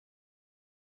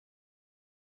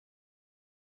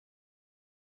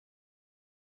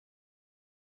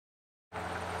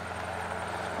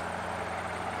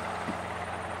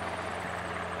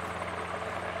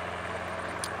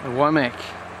The Waimak.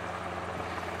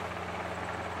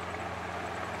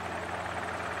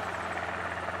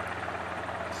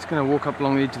 Just going to walk up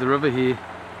along the edge of the river here.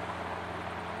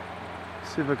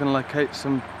 See if I can locate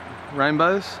some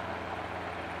rainbows.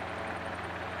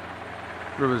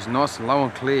 The river's nice and low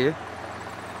and clear.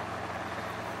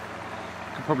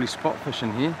 Could probably spot fish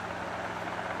in here.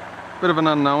 Bit of an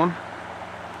unknown.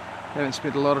 Haven't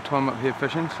spent a lot of time up here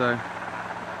fishing, so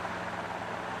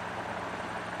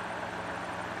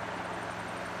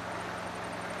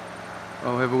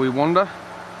I'll have a wee wander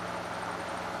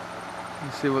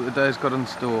and see what the day's got in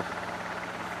store.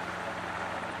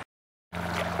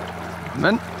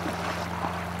 Mint.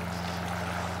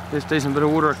 There's a decent bit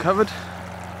of water covered.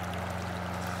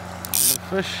 Little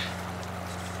fish.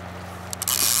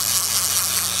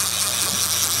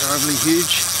 They're overly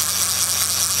huge.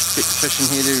 Expect the fish in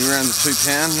here to be around the 2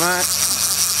 pound mark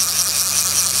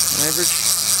on average.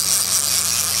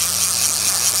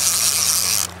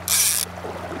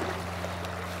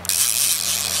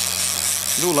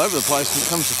 He's all over the place when it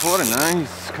comes to fighting now.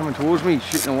 He's coming towards me, he's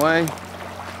shooting away.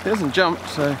 He doesn't jump,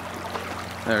 so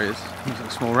there he is. Looks like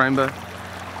a small rainbow.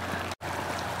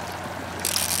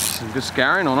 Some good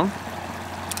scarring on him.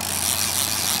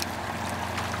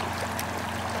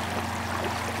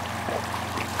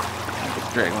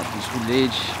 Drag one from the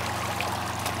edge.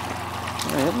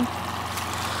 And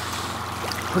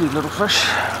pretty little fish.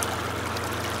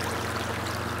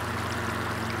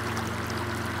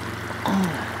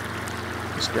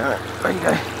 Just go. There you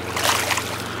go.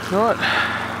 Right.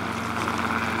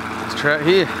 There's trout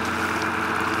here.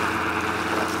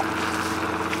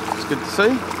 It's good to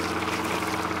see.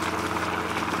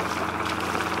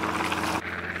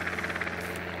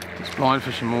 Just blind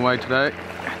fishing my way today.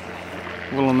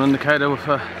 Well, on the indicator with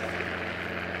a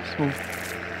small,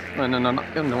 no,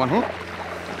 not getting the one here.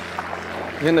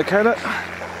 The indicator.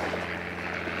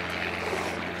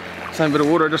 Same bit of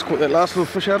water I just caught that last little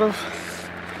fish out of.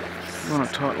 On a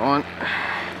tight line.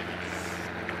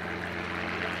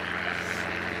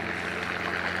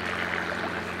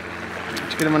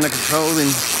 To get him under control, then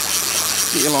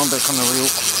get your line back on the reel.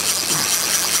 Is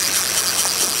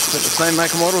that the same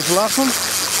make and model as the last one?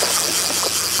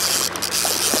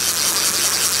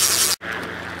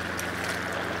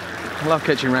 I love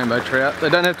catching rainbow trout. They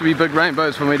don't have to be big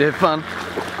rainbows for me to have fun.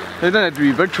 They don't have to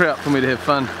be big trout for me to have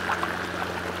fun.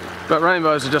 But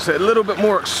rainbows are just a little bit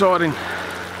more exciting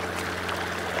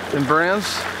than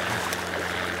browns.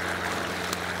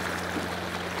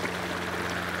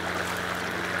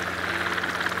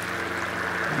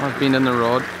 I've been in the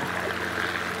rod.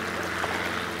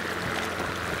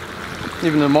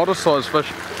 Even the modest sized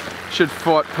fish should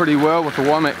fight pretty well with the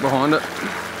Waimak behind it.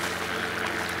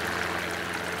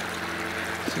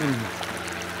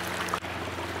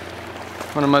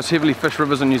 One of the most heavily fished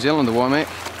rivers in New Zealand, the Waimak.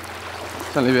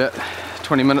 It's only about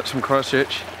 20 minutes from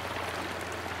Christchurch.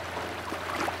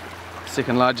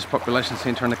 Second largest population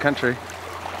centre in the country.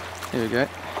 Here we go.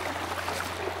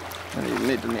 Don't even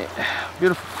need the net.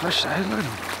 Beautiful fish though, look at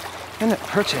them. Isn't that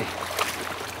pretty?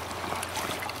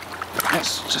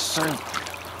 That's just so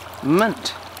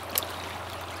mint.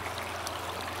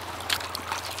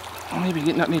 Maybe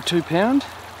getting up near 2 pound.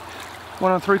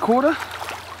 1 3/4.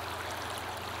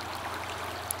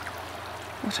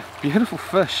 That's a beautiful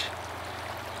fish.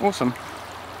 Awesome.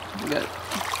 There we go.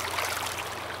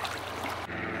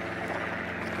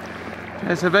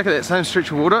 Okay, so back at that same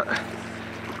stretch of water,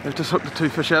 we've just hooked the 2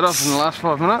 fish out of in the last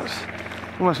 5 minutes.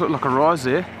 Almost looked like a rise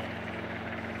there.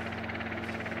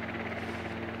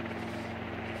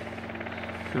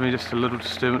 Could be just a little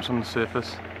disturbance on the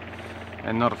surface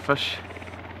and not a fish.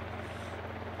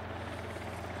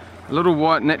 A little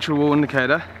white natural wall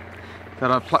indicator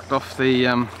that I plucked off the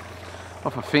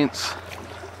off a fence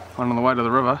on the way to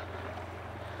the river.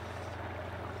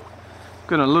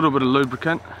 Got a little bit of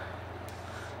lubricant,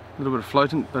 a little bit of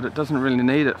floatant, but it doesn't really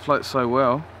need it. It floats so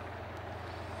well.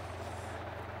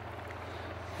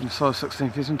 And a size 16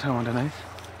 pheasant tail underneath.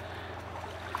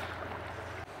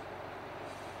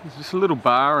 There's just a little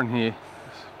bar in here.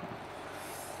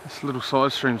 This little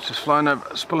side stream's just flowing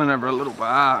over, spilling over a little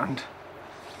bar, and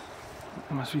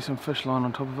there must be some fish lying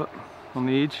on top of it, on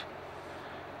the edge.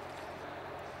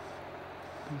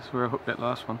 This is where I hooked that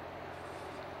last one.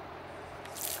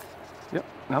 Yep,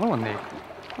 another one there.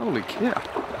 Holy cow.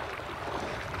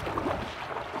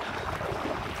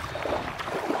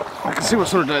 I can see what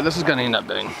sort of day this is going to end up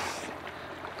being.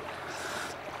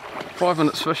 5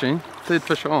 minutes fishing, third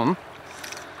fish on.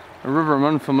 A river I'm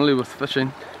unfamiliar with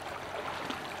fishing.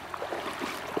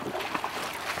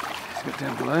 Let's get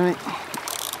down below me.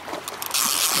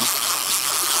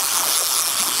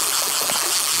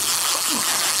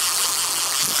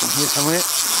 here somewhere.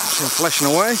 See them flashing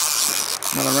away.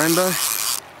 Another rainbow.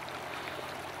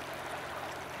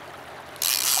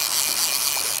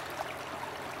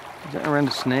 Is that around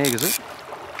a snag, is it?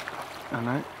 I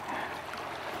know.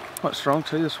 Quite strong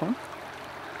too, this one.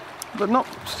 But not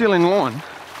stealing line.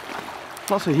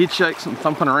 Lots of head shakes and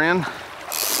thumping around.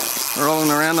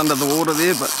 Rolling around under the water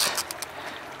there, but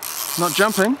not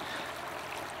jumping.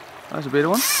 That's a better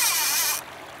one.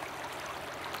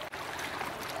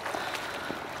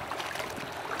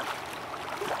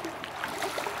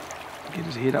 Get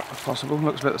his head up if possible.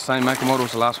 Looks about the same make and model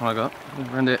as the last one I got.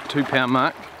 Around that 2 pound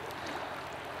mark.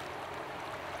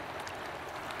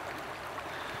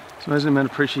 It's amazing the amount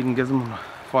of pressure you can give them on a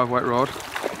 5-weight rod.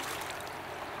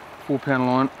 4 pound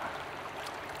line.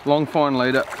 Long fine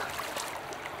leader.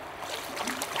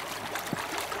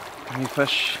 Any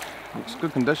fish, it's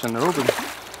good condition, they're all good.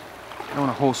 I don't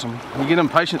want to horse them. You get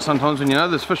impatient sometimes when you know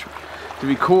there's fish to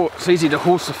be caught. It's easy to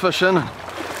horse the fish in and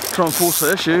try and force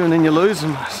the issue, and then you lose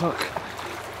them. It's like,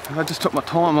 if I just took my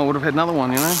time I would have had another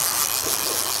one, you know.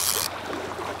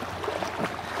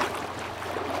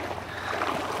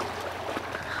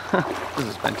 This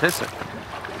is fantastic.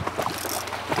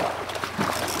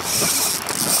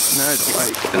 No delay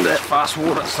into that fast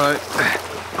water, so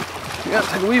yeah,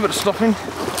 take a wee bit of stopping.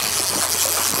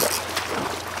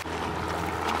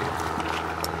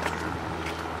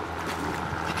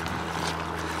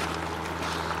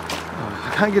 If I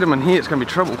can't get him in here, it's going to be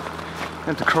trouble. I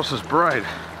have to cross this braid.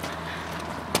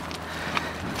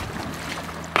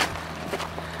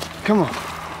 Come on.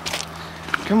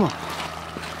 Come on.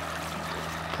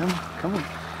 Come on.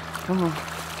 Come on.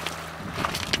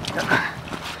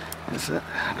 That's it.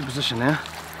 Good position now.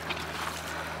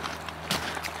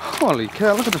 Holy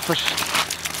cow, look at the fish.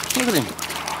 Look at him.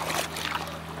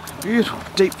 Beautiful,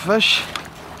 deep fish.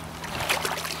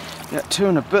 About 2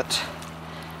 and a bit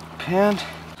pound.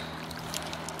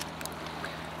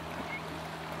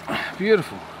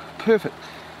 Beautiful, perfect.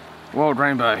 Wild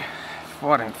rainbow,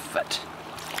 fighting fit.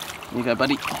 There you go,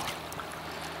 buddy.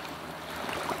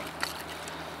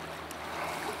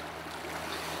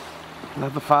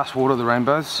 Love the fast water of the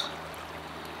rainbows.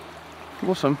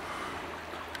 Awesome.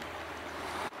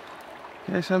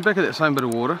 Okay, so I'm back at that same bit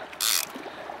of water.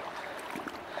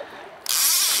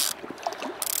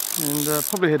 And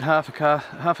probably had half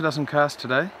a dozen casts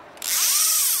today.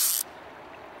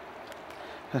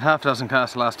 Had half a dozen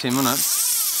casts the last 10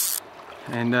 minutes.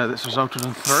 And that's resulted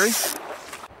in 3.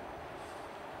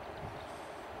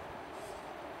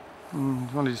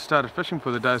 I've only just started fishing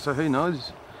for the day, so who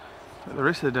knows what the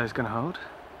rest of the day is going to hold.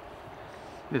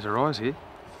 There's a rise here.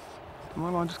 Did my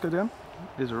line just go down?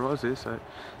 There's a rise there, so there's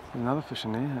another fish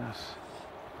in there.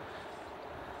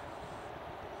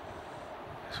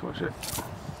 Let's watch it.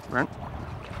 Brent.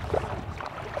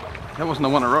 That wasn't the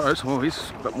one that rose. Well,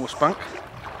 he's a bit more spunk.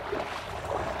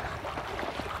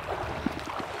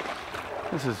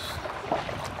 This is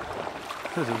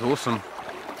awesome.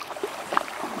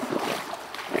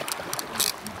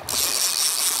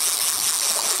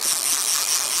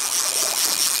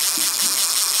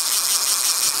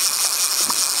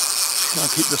 I'll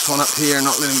keep this one up here and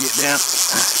not let him get down.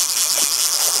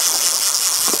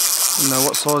 I don't know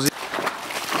what size he is,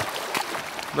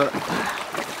 but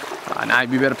I know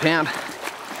he'd be about a pound.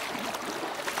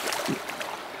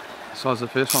 Size of the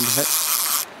first one perhaps.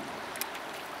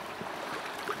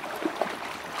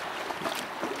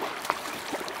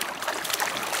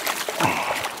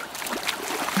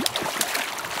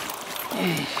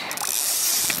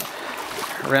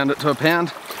 Round it to a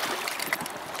pound.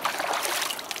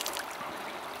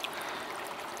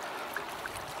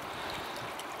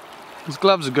 These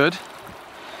gloves are good.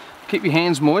 Keep your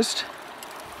hands moist.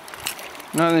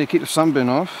 Not only keep the sunburn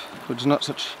off, which is not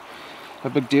such a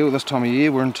big deal this time of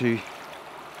year, we're into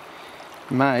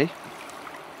May,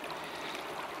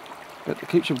 but it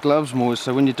keeps your gloves moist,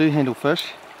 so when you do handle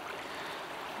fish,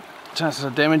 chances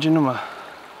of damaging them are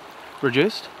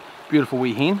reduced. Beautiful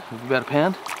wee hen, about a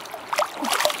pound.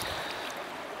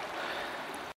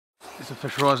 There's a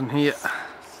fish rising here.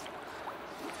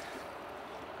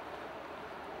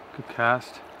 Good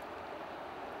cast.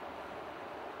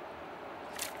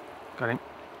 Got him.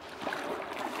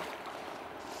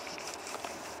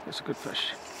 It's a good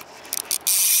fish.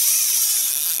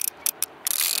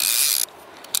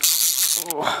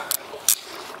 Oh.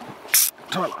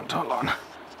 Tight line.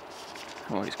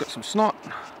 Oh, he's got some snot.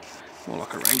 More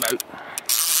like a rainbow.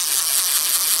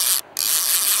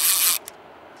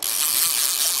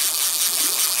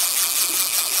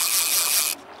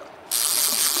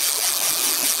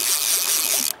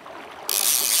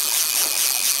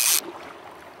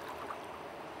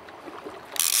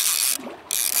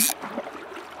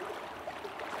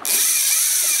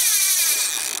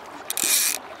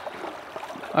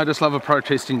 I just love a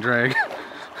protesting drag.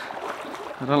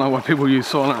 I don't know why people use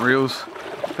silent reels.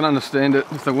 I can understand it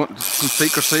if they want some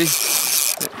secrecy.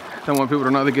 They don't want people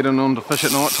to know they're getting on to fish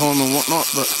at night time and whatnot,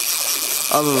 but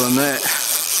other than that,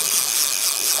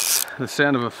 the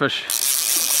sound of a fish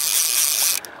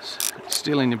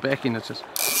stealing your backing, it's just,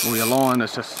 or your line,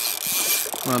 it's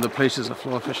just one of the pleasures of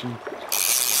fly fishing.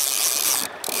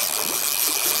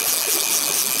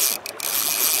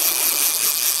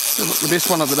 The best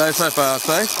one of the day so far, I'd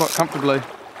say, quite comfortably.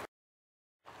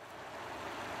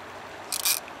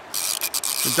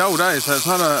 It's a dull day, so it's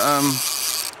not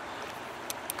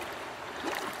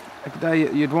a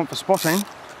day you'd want for spotting.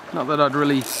 Not that I'd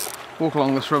really walk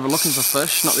along this river looking for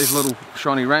fish, not these little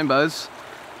shiny rainbows.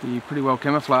 You're pretty well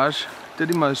camouflaged.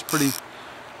 Didimo's pretty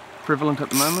prevalent at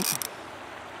the moment.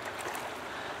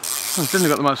 It's definitely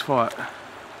got the most fight.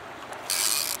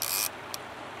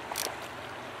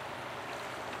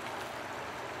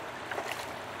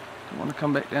 Don't want to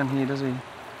come back down here, does he?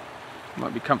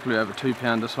 Might be comfortably over 2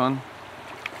 pound this one.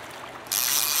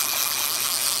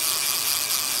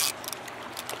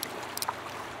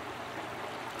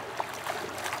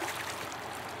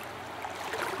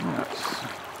 No,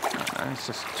 it's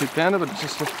just 2 pounder, but it's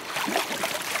just a,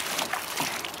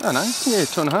 I don't know, yeah,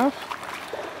 2.5.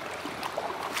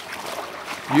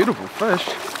 Beautiful fish.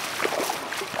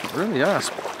 They really are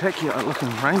spectacular looking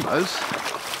rainbows.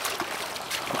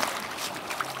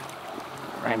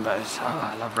 Rainbows,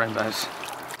 oh, I love rainbows.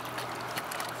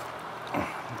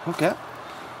 Hook out.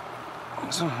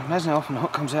 So imagine how often the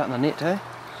hook comes out in the net, eh?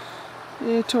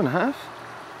 Yeah, 2.5.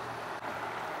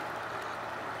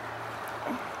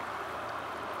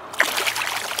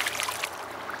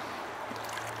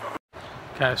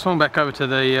 Okay, swung back over to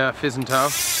the pheasant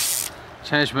tail.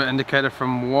 Changed my indicator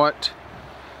from white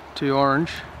to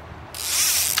orange.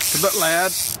 It's a bit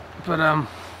loud, but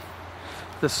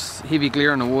this heavy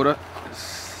glare in the water,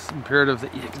 it's imperative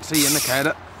that you can see the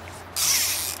indicator.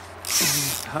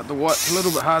 The white's a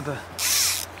little bit hard to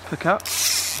pick up.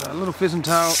 So a little pheasant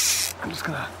tail. I'm just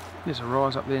gonna, there's a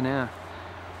rise up there now.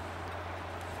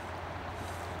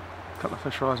 A couple of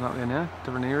fish rising up there now,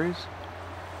 different areas.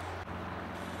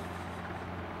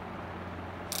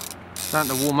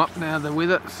 Starting to warm up now, the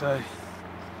weather, so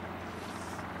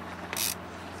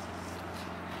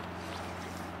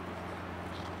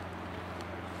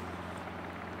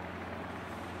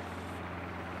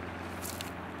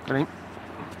got him.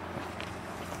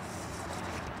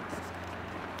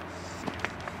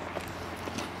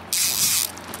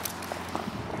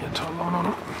 Get a tight line on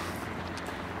it.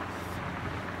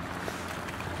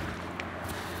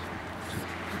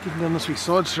 Getting down this wee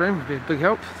side stream would be a big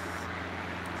help.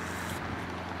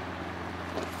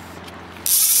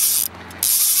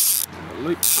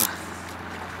 Loop.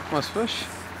 Nice fish.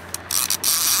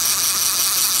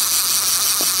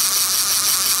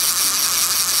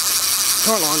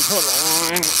 Tight line.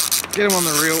 Get him on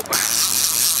the reel.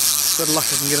 Bit of luck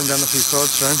I can get him down the few side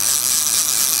stream.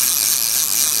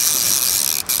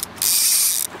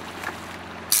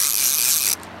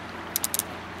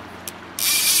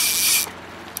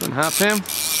 2.5 pound.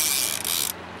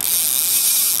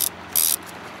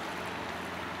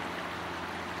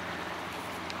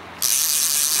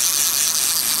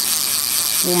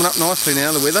 Warming up nicely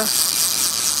now, the weather.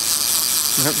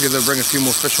 And hopefully they'll bring a few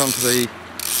more fish onto the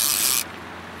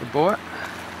bite.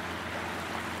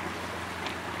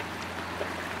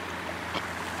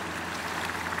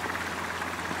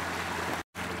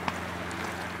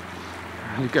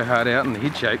 You go hard out and the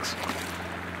head shakes.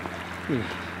 Yeah.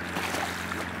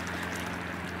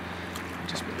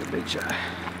 Just by the beach.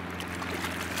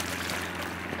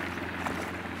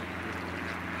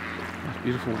 Nice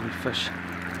beautiful little fish.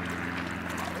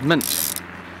 Mint.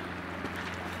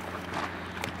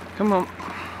 Come on,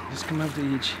 just come over the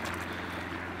edge.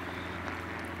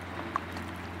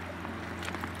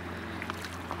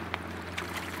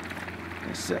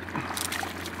 That's it.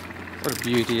 What a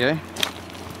beauty, eh?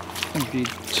 What a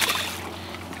beauty.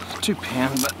 2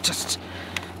 pound, but just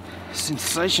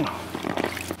sensational.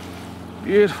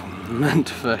 Beautiful mint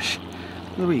fish.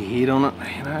 Look at the head on it,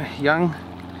 you know, young.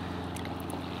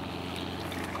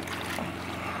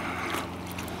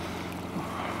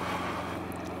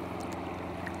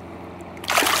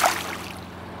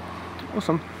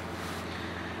 Awesome.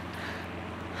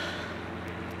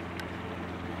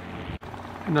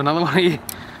 And another one here,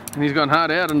 and he's gone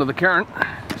hard out into the current.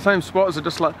 Same spot as I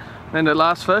just landed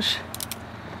last fish.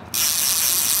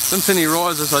 Didn't see any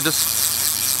rises, I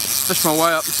just fished my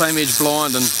way up the same edge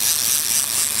blind, and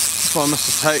that's why I missed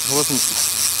a take. I wasn't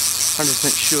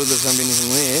 100% sure there's going to be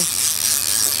anything there.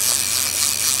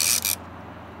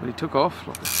 But he took off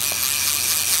like a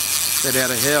that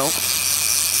out of hell.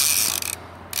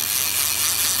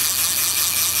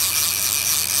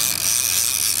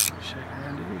 Shake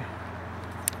around here.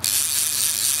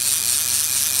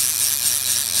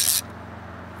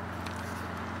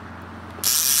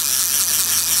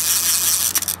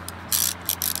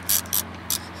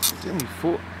 It's only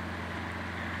 4.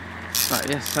 Right,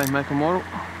 yeah, same make and model.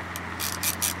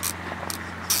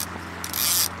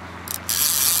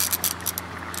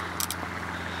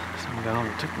 Something going on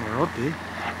the tip of my rod there.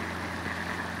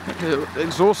 It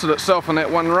exhausted itself in that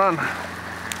one run.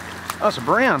 Oh, it's a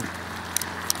brown.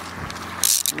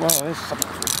 Wow, there's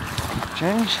something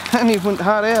change. And he went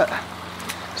hard out.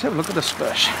 Let's have a look at this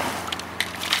fish.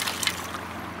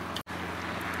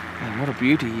 And what a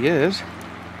beauty he is.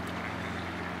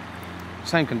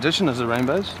 Same condition as the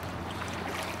rainbows.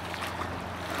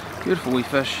 Beautiful wee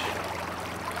fish.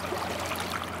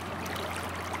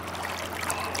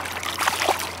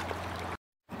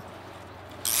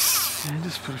 Yeah,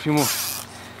 just put a few more.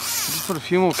 Just put a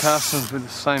few more castings with the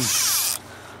same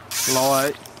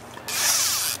light.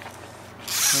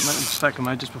 I made a mistake I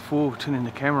made just before turning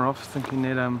the camera off, thinking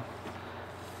that all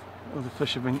the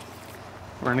fish have been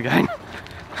run again.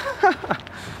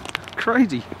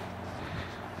 Crazy.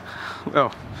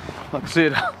 Well, like I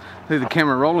said, I'll leave the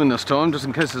camera rolling this time just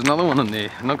in case there's another one in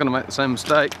there. I'm not going to make the same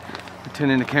mistake of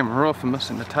turning the camera off and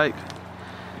missing the tape.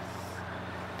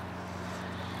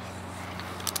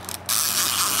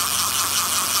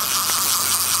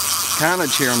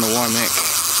 Carnage here on the Waimak.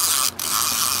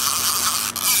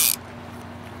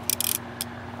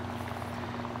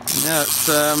 Now it's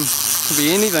could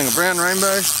be anything, a brown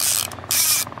rainbow,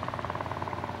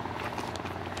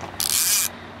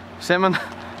 salmon,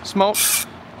 smolt.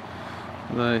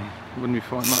 They wouldn't be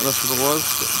fighting like this if it was.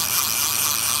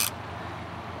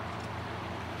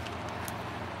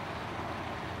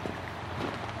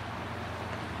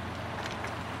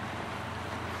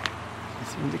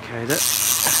 Let's indicate it.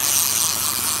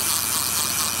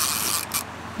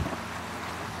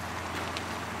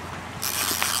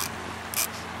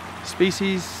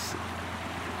 Species,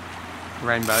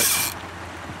 rainbow.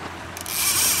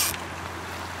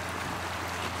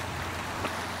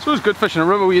 It's always good fishing a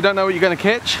river where you don't know what you're going to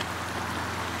catch.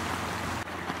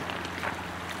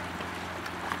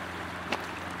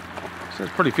 So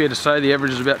it's pretty fair to say the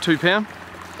average is about £2.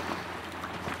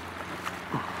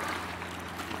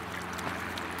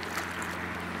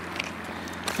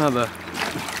 Another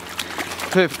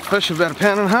perfect fish of about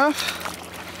 £1.50.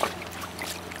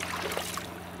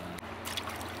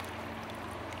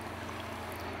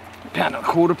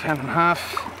 £1.25, £1.50.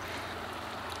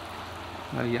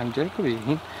 No young jack will be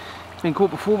here. It's been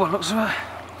caught before by the looks of it.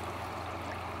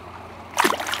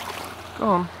 Go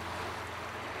on.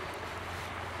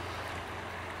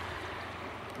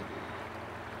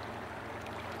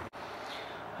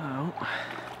 Oh.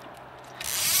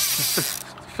 The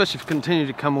fish have continued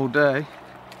to come all day.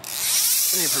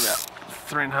 Been here for about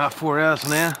 3.5, 4 hours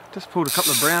now. Just pulled a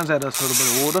couple of browns out of this little bit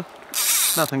of water.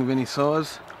 Nothing of any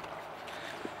size.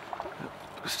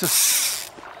 It's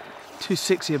just too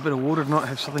sexy a bit of water to not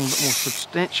have something a bit more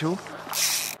substantial.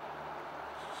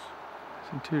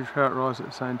 Seen 2 trout rise at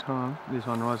the same time. There's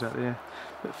one rise out there,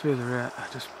 a bit further out.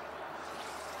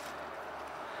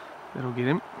 That'll get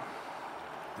him,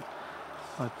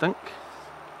 I think.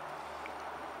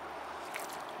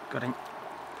 Got him.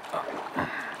 Oh,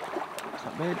 it's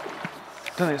not bad.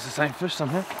 Don't think it's the same fish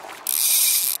somehow.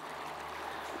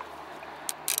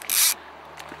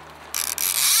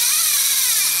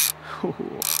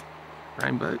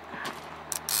 Rainbow. And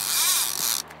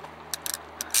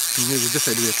there just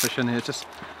had to be a fish in there. It's just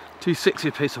too sexy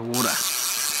a piece of water.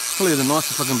 Probably the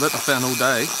nicest looking bit I found all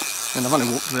day, and I've only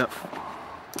walked about.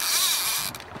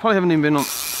 Probably haven't even been on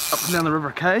up and down the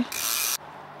River K.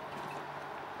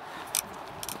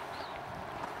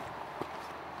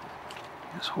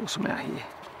 Let's horse them out here.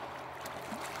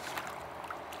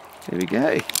 There we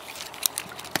go.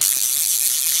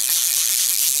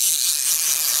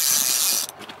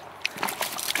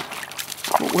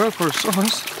 Not well for a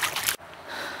size.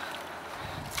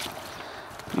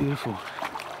 Beautiful.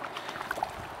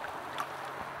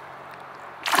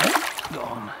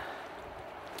 Gone.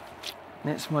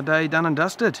 That's my day done and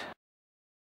dusted.